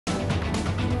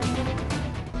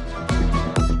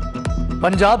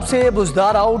पंजाब से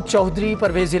बुजदार आउट, चौधरी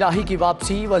परवेज इलाही की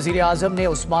वापसी। वजीर आजम ने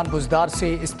उस्मान बुजदार से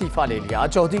इस्तीफा ले लिया।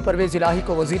 चौधरी परवेज इलाही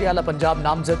को वजीर आला पंजाब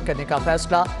नामजद करने का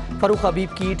फैसला। फरूख हबीब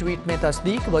की ट्वीट में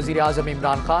तस्दीक। वजीर आजम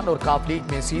इमरान खान और काफ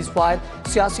लीग में सीज फायर,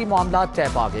 सियासी मामला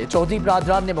तय पा गए। चौधरी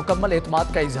बरादरान ने मुकम्मल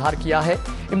एतमाद का इजहार किया है।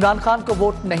 इमरान खान को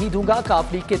वोट नहीं दूंगा।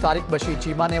 काफ लीग के तारिक बशीर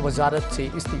चीमा ने वजारत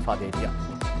से इस्तीफा दे दिया।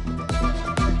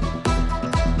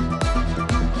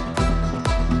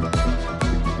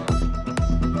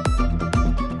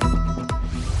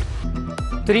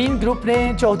 तरीन ग्रुप ने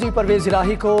चौधरी परवेज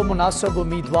इलाही को मुनासिब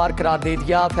उम्मीदवार करार दे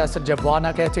दिया। फैसल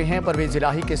जबवाना कहते हैं परवेज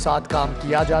इलाही के साथ काम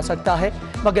किया जा सकता है,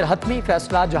 मगर हतमी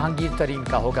फैसला जहांगीर तरीन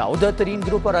का होगा। उधर तरीन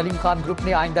ग्रुप और अलीम खान ग्रुप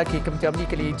ने आइंदा की हिकमत अमली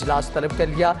के लिए इजलास तलब कर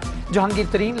लिया। जहांगीर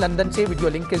तरीन लंदन से वीडियो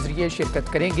लिंक के जरिए शिरकत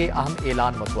करेंगे। अहम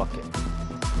ऐलान मुतवक्किल।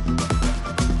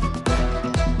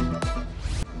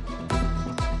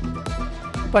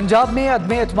 पंजाब में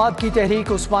अदम एतमाद की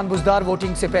तहरीक। उस्मान बुजदार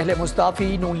वोटिंग से पहले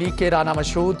मुस्ताफी। नून लीग के राना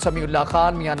मशहूद, समीउल्लाह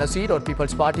खान, मियां नसीर और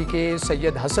पीपल्स पार्टी के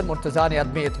सैयद हसन मुर्तजा ने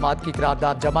अदम एतमाद की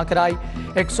करारदाद जमा कराई।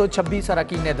 126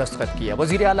 अरकान ने दस्तखत किए।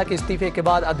 वजीर आला के इस्तीफे के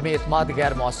बाद अदम एतमाद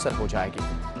गैर मौसर हो जाएगी।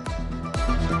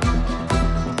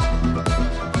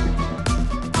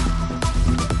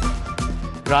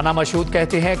 राना मशहूद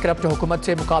कहते हैं करप्ट हुकूमत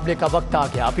से मुकाबले का वक्त आ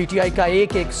गया। पीटीआई का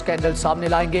एक एक स्कैंडल सामने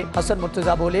लाएंगे। हसन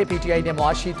मुर्तजा बोले पीटीआई ने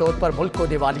मुआशी तौर पर मुल्क को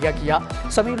दिवालिया किया।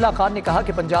 समीउल्लाह खान ने कहा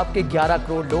कि पंजाब के 11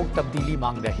 करोड़ लोग तब्दीली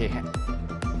मांग रहे हैं।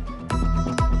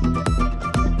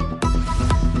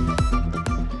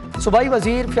 सूबाई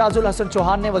वजीर फयाजुल हसन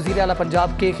चौहान ने वजीर आला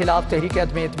पंजाब के खिलाफ तहरीक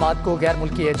अदम एतमाद को गैर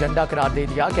मुल्की एजेंडा करार दे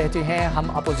दिया। कहते हैं हम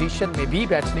अपोजिशन में भी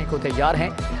बैठने को तैयार हैं।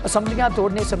 असम्बलियां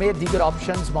तोड़ने समेत दीगर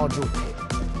ऑप्शंस मौजूद थे।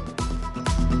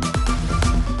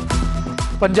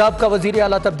 पंजाब का वजीर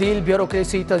आला तब्दील।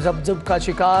 ब्यूरोक्रेसी तजब्जुब का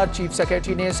शिकार। चीफ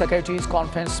सेक्रेटरी ने सेक्रेटरीज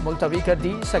कॉन्फ्रेंस मुलतवी कर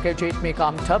दी। सेक्रेटरीट में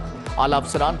काम ठप। आला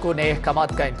अफसरान को नए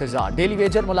अहकामात का इंतजार। डेली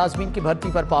वेजर मुलाजमीन की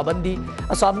भर्ती पर पाबंदी।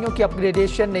 असामियों की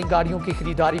अपग्रेडेशन, नई गाड़ियों की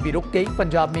खरीदारी भी रुक गई।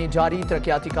 पंजाब में जारी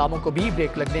तरक्याती कामों को भी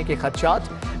ब्रेक लगने के खदशात।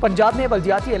 पंजाब में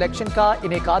बल्दियाती इलेक्शन का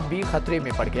इनेकाद भी खतरे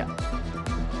में पड़ गया।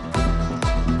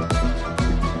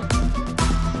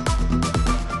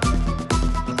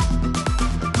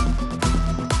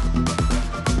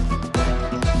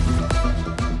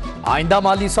 आइंदा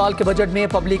माली साल के बजट में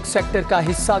पब्लिक सेक्टर का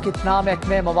हिस्सा कितना?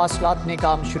 महकमे मवासलात ने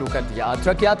काम शुरू कर दिया।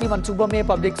 तरक्याती मंसूबों में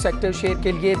पब्लिक सेक्टर शेयर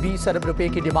के लिए 20 अरब रुपए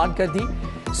की डिमांड कर दी।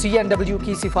 CNW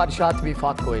की सिफारिशात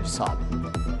विफाक को इरसाल।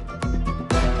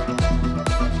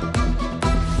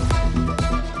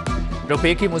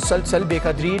 रुपए की मुसलसल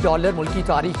बेकदरी। डॉलर मुल्की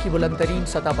तारीख की बुलंद तरीन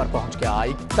सतह पर पहुंच गया।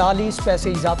 41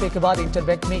 पैसे इजाफे के बाद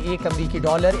इंटरबैंक में एक अमरीकी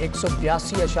डॉलर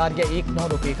 182.19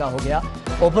 रुपए का हो गया।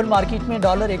 ओपन मार्केट में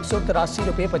डॉलर 183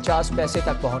 रुपए 50 पैसे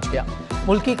तक पहुंच गया।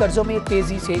 मुल्की कर्जों में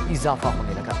तेजी से इजाफा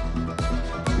होने लगा।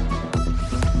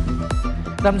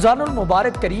 रमजानुल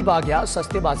मुबारक करीब आ गया।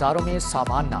 सस्ते बाजारों में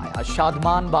सामान न आया।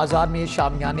 शादमान बाजार में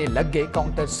शामियाने लग गए,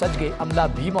 काउंटर सज गए, अमला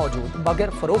भी मौजूद, मगर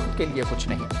फरोख्त के लिए कुछ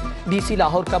नहीं। DC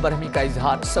लाहौर का बरहमी का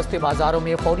इजहार। सस्ते बाजारों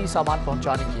में फौरी सामान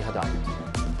पहुंचाने की हदायत।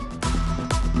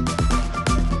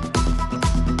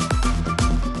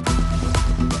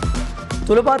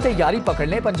 तुलबा तैयारी पकड़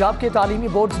लें। पंजाब के तालीमी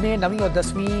बोर्ड ने 9वीं और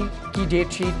 10वीं की डेट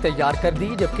शीट तैयार कर दी,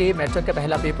 जबकि मैट्रिक का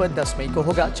पहला पेपर 10 मई को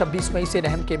होगा। 26 मई से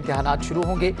रहम के इम्तिहानात शुरू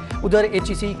होंगे। उधर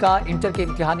HEC का इंटर के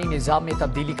इम्तिहानी निज़ाम में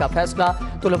तब्दीली का फैसला।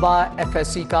 तुलबा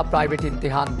FSC का प्राइवेट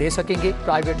इम्तिहान दे सकेंगे।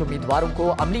 प्राइवेट उम्मीदवारों को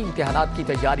अमली इम्तिहानात की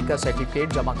तैयारी का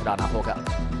सर्टिफिकेट जमा कराना होगा।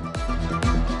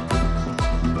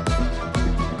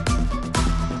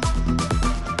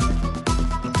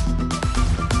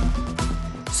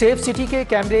 सेफ सिटी के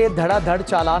कैमरे धड़ाधड़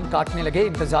चालान काटने लगे।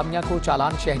 इंतजामिया को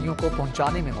चालान शहरियों को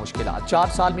पहुंचाने में मुश्किलात। 4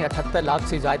 साल में 78 लाख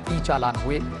से ज्यादा चालान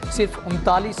हुए, सिर्फ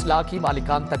 39 लाख ही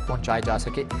मालिकान तक पहुंचाए जा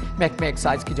सके। महकमे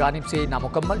एक्साइज की जानिब से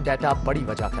नामुकम्मल डाटा बड़ी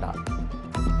वजह करार।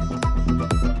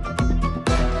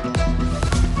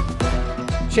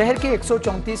 शहर के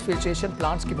 134 फिल्ट्रेशन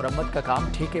प्लांट्स की मुरम्मत का काम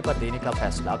ठेके पर देने का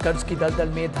फैसला। कर्ज की दलदल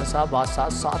में धंसा वासा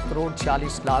 7 करोड़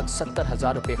 46 लाख 70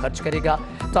 हजार रुपए खर्च करेगा।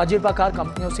 ताजिरबाकार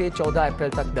कंपनियों से 14 अप्रैल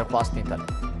तक दरख्वास्तें तलब।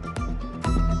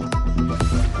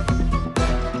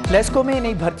 लेस्को में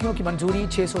नई भर्तियों की मंजूरी।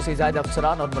 600 से ज्यादा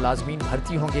अफसरान और मुलाजमीन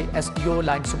भर्ती होंगे। SDO,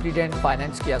 लाइन सुप्रीडेंट,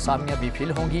 फाइनेंस की असामियां भी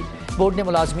फिल होंगी। बोर्ड ने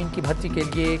मुलाजमीन की भर्ती के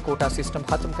लिए कोटा सिस्टम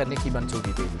खत्म करने की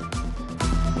मंजूरी दे दी।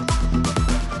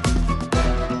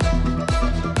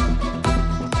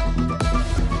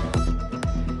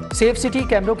 सेफ सिटी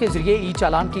कैमरों के जरिए ई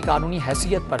चालान की कानूनी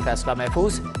हैसियत पर फैसला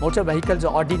महफूज। मोटर व्हीकल्स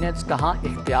ऑर्डिनेंस कहां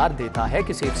इख्तियार देता है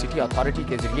कि सेफ सिटी अथॉरिटी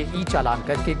के जरिए ई चालान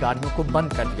करके गाड़ियों को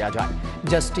बंद कर दिया जाए।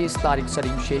 जस्टिस तारिक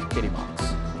सलीम शेख के रिमार्क्स।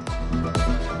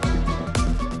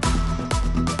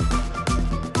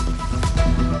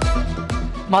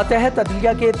 मातहत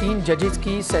अदलिया के 3 जजेस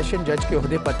की सेशन जज के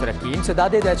ओहदे पर तरक्की।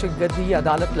 इंसदाद दहशतगर्दी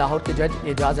अदालत लाहौर के जज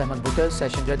एजाज अहमद बुटर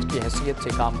सेशन जज की हैसियत से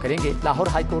काम करेंगे। लाहौर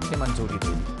हाईकोर्ट ने मंजूरी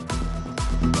दे दी।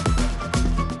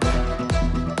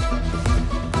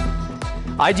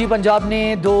 IG पंजाब ने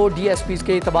 2 DSPs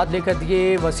के तबादले कर दिए।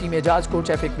 वसीम एजाज को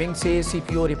ट्रैफिक विंग से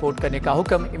CPO रिपोर्ट करने का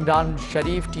हुक्म। इमरान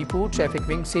शरीफ टीपू ट्रैफिक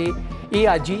विंग से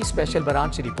AIG स्पेशल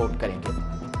ब्रांच से रिपोर्ट करेंगे।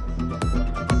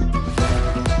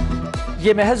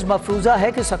 ये महज मफरूजा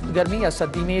है कि सख्त गर्मी या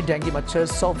सर्दी में डेंगू मच्छर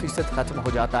 100% खत्म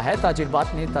हो जाता है।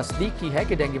 ताजिरबात ने तस्दीक की है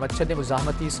कि डेंगू मच्छर ने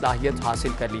मुजाहमती सलाहियत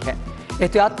हासिल कर ली है।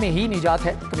 एहतियात में ही निजात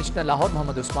है। कमिश्नर लाहौर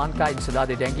मोहम्मद उस्मान का इंसदाद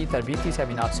डेंगू तरबीती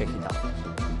सेमिनार से खिताब।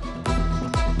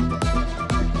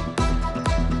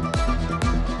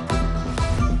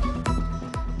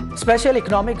 स्पेशल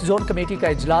इकनॉमिक जोन कमेटी का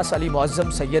इजलास अली मुअज्जम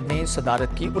सैयद ने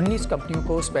सदारत की। 19 कंपनियों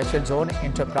को स्पेशल जोन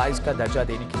एंटरप्राइज का दर्जा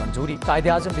देने की मंजूरी।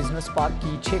 कायदे-आज़म बिजनेस पार्क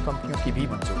की 6 कंपनियों की भी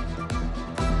मंजूरी।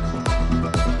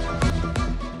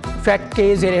 फैक्ट के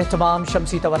ज़ेर एहतमाम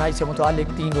शमसी तवानाई से मुतालिक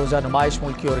 3 रोज़ा नुमाइश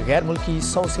मुल्की और गैर मुल्की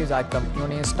 100 से ज़ायद कंपनियों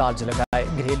ने स्टॉल्स लगाए।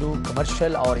 घरेलू,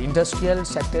 कमर्शियल और इंडस्ट्रियल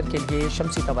सेक्टर के लिए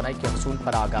शमसी तवानाई के हसूल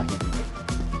पर आगाही दी गई।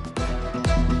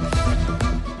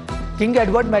 किंग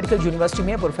एडवर्ड मेडिकल यूनिवर्सिटी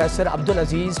में प्रोफेसर अब्दुल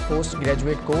अजीज post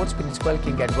graduate course. Principal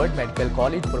king Edward medical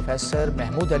college professor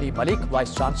Mahmood Ali Malik,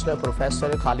 vice chancellor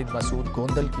professor Khalid Masood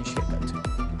Gondal की शिरकत।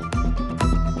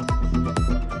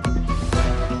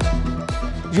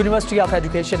 यूनिवर्सिटी ऑफ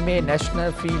एजुकेशन में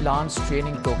नेशनल फ्रीलांस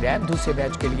ट्रेनिंग प्रोग्राम दूसरे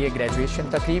बैच के लिए ग्रेजुएशन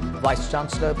तकरीब। Vice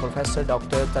chancellor professor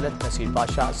doctor Talat Naseer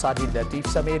बादशाह, साजिद लतीफ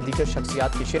समेत दीगर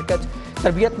शख्सियात की शिरकत।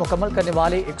 तरबियत मुकम्मल करने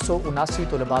वाले 179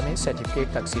 तलबा में सर्टिफिकेट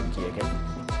तकसीम किए गए।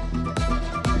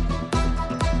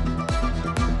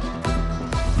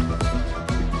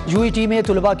 UET में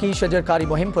तुलबा की शजरकारी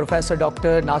मुहिम। प्रोफेसर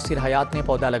डॉक्टर नासिर हयात ने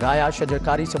पौधा लगाया।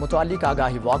 शजरकारी से मुताल्लिक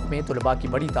आगाही वॉक में तुलबा की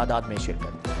बड़ी तादाद में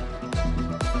शिरकत।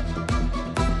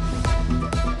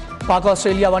 पाक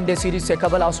ऑस्ट्रेलिया वनडे सीरीज से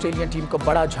कबल ऑस्ट्रेलियन टीम को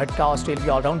बड़ा झटका।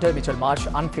 Australia allrounder Mitchell Marsh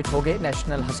unfit हो गए।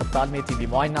 नेशनल हस्पताल में तिबी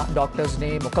मुआयना। डॉक्टर्स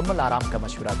ने मुकम्मल आराम का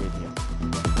मशवरा दे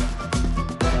दिया।